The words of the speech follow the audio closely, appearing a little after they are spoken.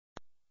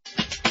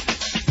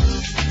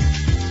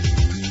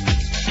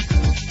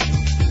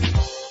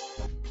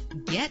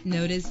get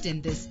noticed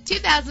in this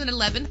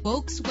 2011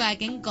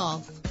 Volkswagen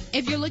Golf.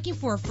 If you're looking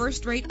for a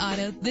first-rate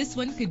auto, this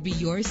one could be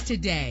yours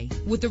today.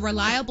 With a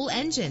reliable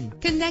engine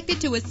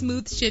connected to a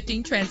smooth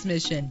shifting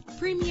transmission,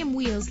 premium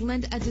wheels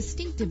lend a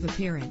distinctive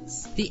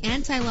appearance. The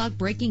anti-lock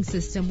braking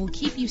system will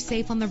keep you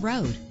safe on the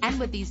road. And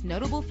with these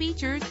notable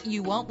features,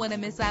 you won't want to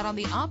miss out on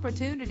the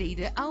opportunity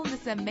to own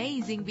this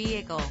amazing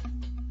vehicle.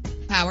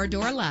 Power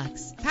door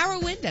locks, power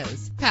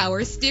windows,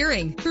 power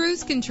steering,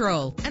 cruise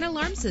control, an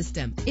alarm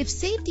system. If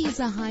safety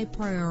is a high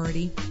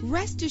priority,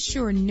 rest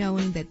assured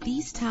knowing that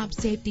these top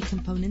safety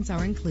components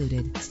are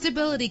included.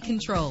 Stability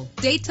control,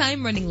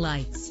 daytime running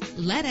lights.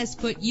 Let us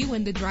put you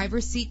in the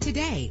driver's seat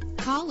today.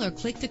 Call or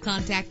click to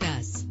contact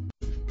us.